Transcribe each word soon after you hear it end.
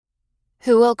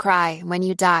Who Will Cry When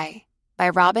You Die by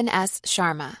Robin S.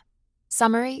 Sharma.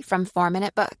 Summary from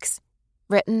 4-Minute Books.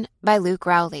 Written by Luke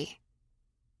Rowley.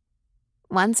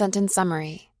 One-sentence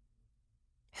summary.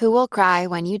 Who Will Cry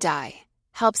When You Die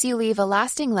helps you leave a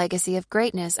lasting legacy of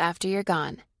greatness after you're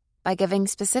gone by giving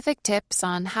specific tips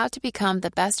on how to become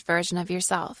the best version of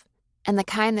yourself and the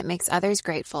kind that makes others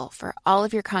grateful for all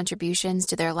of your contributions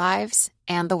to their lives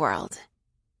and the world.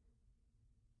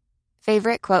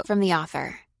 Favorite quote from the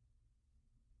author.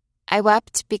 I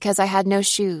wept because I had no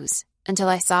shoes until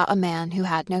I saw a man who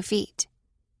had no feet.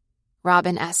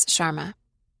 Robin S. Sharma.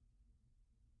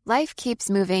 Life keeps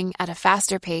moving at a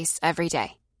faster pace every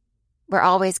day. We're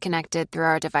always connected through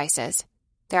our devices.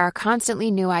 There are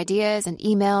constantly new ideas and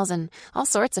emails and all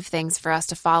sorts of things for us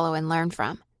to follow and learn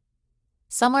from.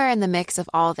 Somewhere in the mix of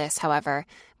all this, however,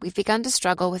 we've begun to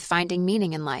struggle with finding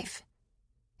meaning in life.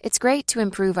 It's great to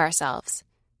improve ourselves,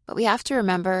 but we have to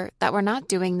remember that we're not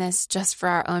doing this just for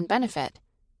our own benefit.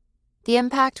 The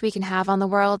impact we can have on the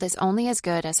world is only as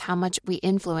good as how much we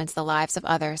influence the lives of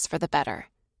others for the better.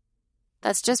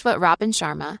 That's just what Robin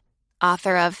Sharma,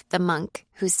 author of The Monk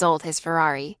Who Sold His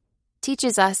Ferrari,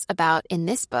 teaches us about in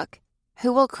this book,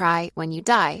 Who Will Cry When You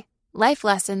Die? Life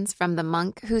Lessons from the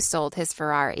Monk Who Sold His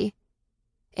Ferrari.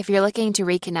 If you're looking to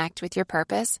reconnect with your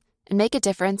purpose and make a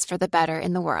difference for the better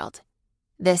in the world,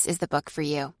 this is the book for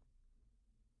you.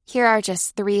 Here are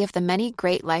just 3 of the many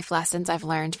great life lessons I've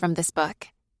learned from this book.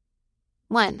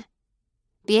 1.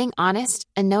 Being honest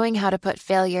and knowing how to put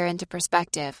failure into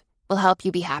perspective will help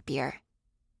you be happier.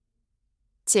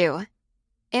 2.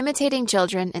 Imitating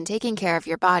children and taking care of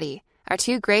your body are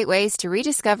 2 great ways to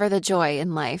rediscover the joy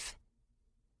in life.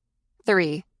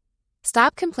 3.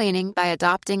 Stop complaining by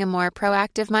adopting a more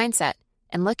proactive mindset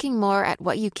and looking more at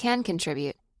what you can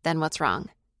contribute than what's wrong.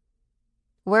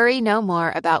 Worry no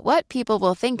more about what people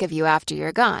will think of you after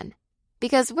you're gone,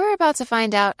 because we're about to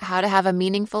find out how to have a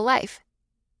meaningful life.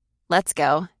 Let's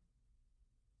go.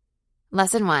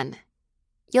 Lesson 1.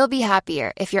 You'll be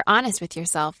happier if you're honest with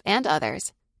yourself and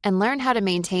others and learn how to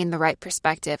maintain the right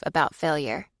perspective about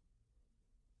failure.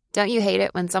 Don't you hate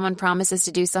it when someone promises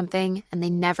to do something and they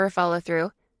never follow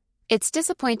through? It's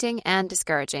disappointing and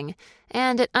discouraging,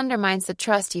 and it undermines the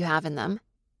trust you have in them.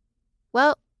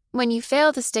 Well, when you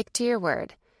fail to stick to your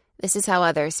word, this is how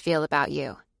others feel about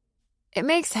you. It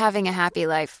makes having a happy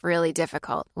life really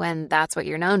difficult when that's what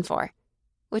you're known for,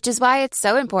 which is why it's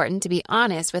so important to be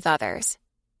honest with others.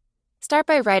 Start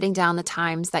by writing down the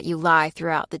times that you lie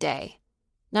throughout the day.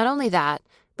 Not only that,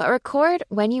 but record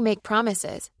when you make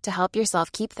promises to help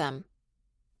yourself keep them.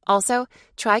 Also,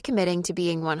 try committing to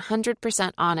being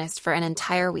 100% honest for an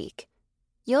entire week.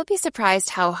 You'll be surprised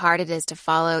how hard it is to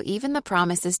follow even the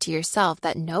promises to yourself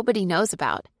that nobody knows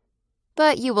about.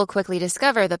 But you will quickly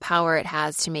discover the power it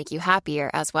has to make you happier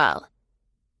as well.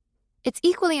 It's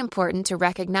equally important to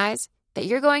recognize that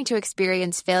you're going to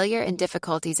experience failure and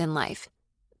difficulties in life,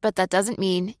 but that doesn't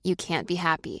mean you can't be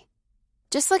happy.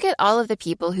 Just look at all of the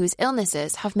people whose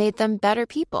illnesses have made them better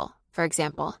people, for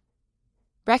example.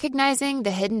 Recognizing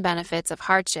the hidden benefits of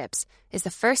hardships is the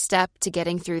first step to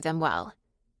getting through them well.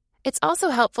 It's also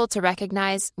helpful to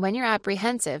recognize when you're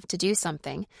apprehensive to do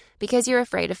something because you're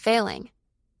afraid of failing.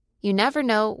 You never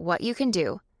know what you can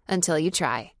do until you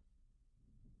try.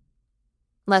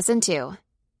 Lesson 2.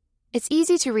 It's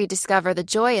easy to rediscover the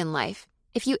joy in life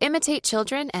if you imitate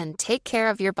children and take care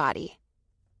of your body.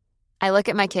 I look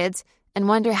at my kids and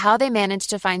wonder how they manage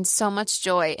to find so much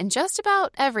joy in just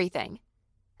about everything.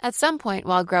 At some point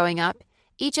while growing up,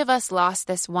 each of us lost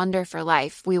this wonder for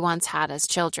life we once had as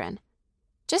children.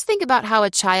 Just think about how a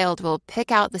child will pick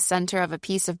out the center of a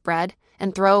piece of bread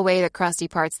and throw away the crusty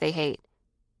parts they hate.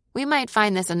 We might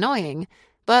find this annoying,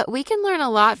 but we can learn a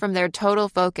lot from their total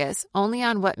focus only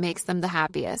on what makes them the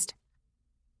happiest.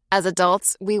 As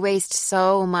adults, we waste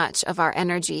so much of our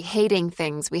energy hating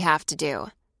things we have to do.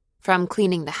 From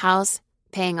cleaning the house,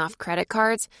 paying off credit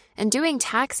cards, and doing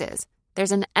taxes,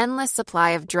 there's an endless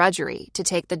supply of drudgery to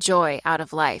take the joy out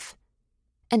of life.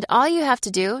 And all you have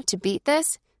to do to beat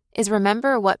this is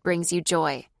remember what brings you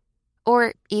joy,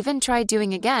 or even try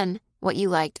doing again what you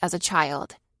liked as a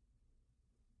child.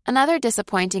 Another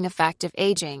disappointing effect of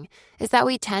aging is that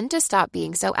we tend to stop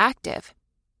being so active.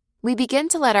 We begin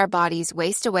to let our bodies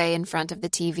waste away in front of the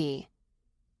TV.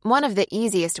 One of the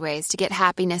easiest ways to get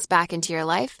happiness back into your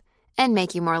life and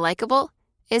make you more likable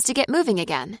is to get moving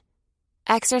again.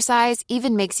 Exercise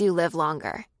even makes you live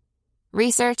longer.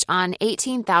 Research on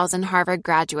 18,000 Harvard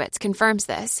graduates confirms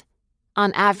this.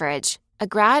 On average, a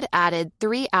grad added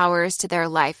 3 hours to their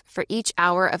life for each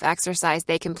hour of exercise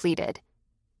they completed.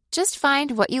 Just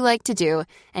find what you like to do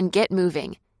and get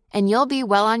moving, and you'll be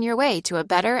well on your way to a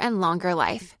better and longer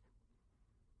life.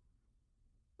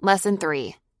 Lesson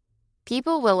 3.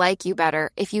 People will like you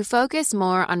better if you focus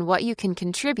more on what you can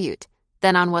contribute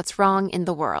than on what's wrong in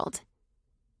the world.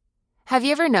 Have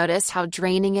you ever noticed how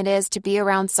draining it is to be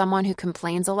around someone who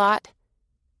complains a lot?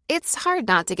 It's hard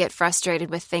not to get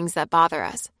frustrated with things that bother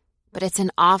us, but it's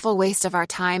an awful waste of our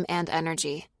time and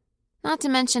energy, not to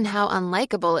mention how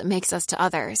unlikable it makes us to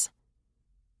others.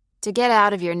 To get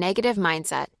out of your negative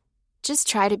mindset, just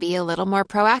try to be a little more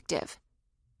proactive.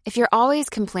 If you're always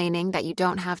complaining that you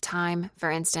don't have time,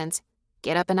 for instance,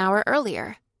 get up an hour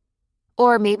earlier.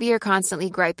 Or maybe you're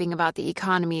constantly griping about the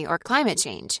economy or climate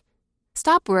change.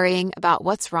 Stop worrying about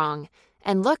what's wrong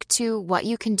and look to what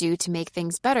you can do to make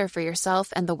things better for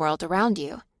yourself and the world around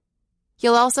you.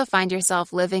 You'll also find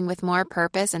yourself living with more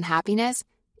purpose and happiness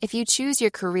if you choose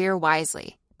your career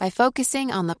wisely by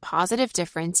focusing on the positive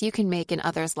difference you can make in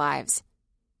others' lives.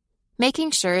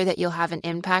 Making sure that you'll have an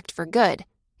impact for good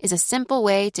is a simple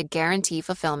way to guarantee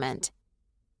fulfillment.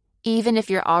 Even if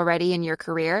you're already in your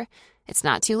career, it's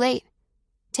not too late.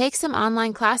 Take some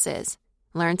online classes,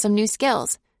 learn some new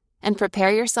skills, and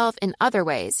prepare yourself in other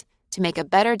ways to make a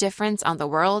better difference on the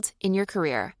world in your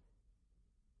career.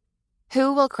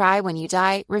 Who Will Cry When You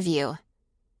Die review.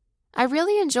 I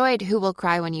really enjoyed Who Will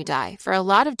Cry When You Die for a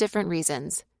lot of different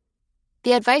reasons.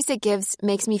 The advice it gives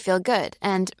makes me feel good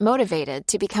and motivated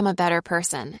to become a better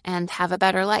person and have a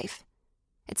better life.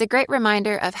 It's a great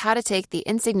reminder of how to take the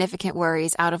insignificant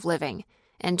worries out of living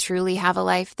and truly have a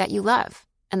life that you love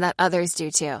and that others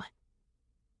do too.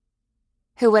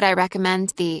 Who would I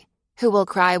recommend the Who Will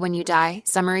Cry When You Die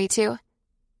summary to?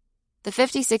 The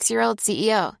 56-year-old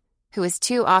CEO who is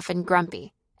too often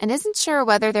grumpy and isn't sure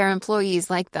whether their employees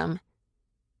like them.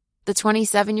 The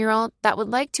 27-year-old that would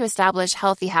like to establish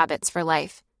healthy habits for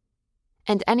life.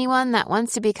 And anyone that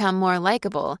wants to become more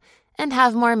likable and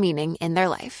have more meaning in their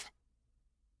life.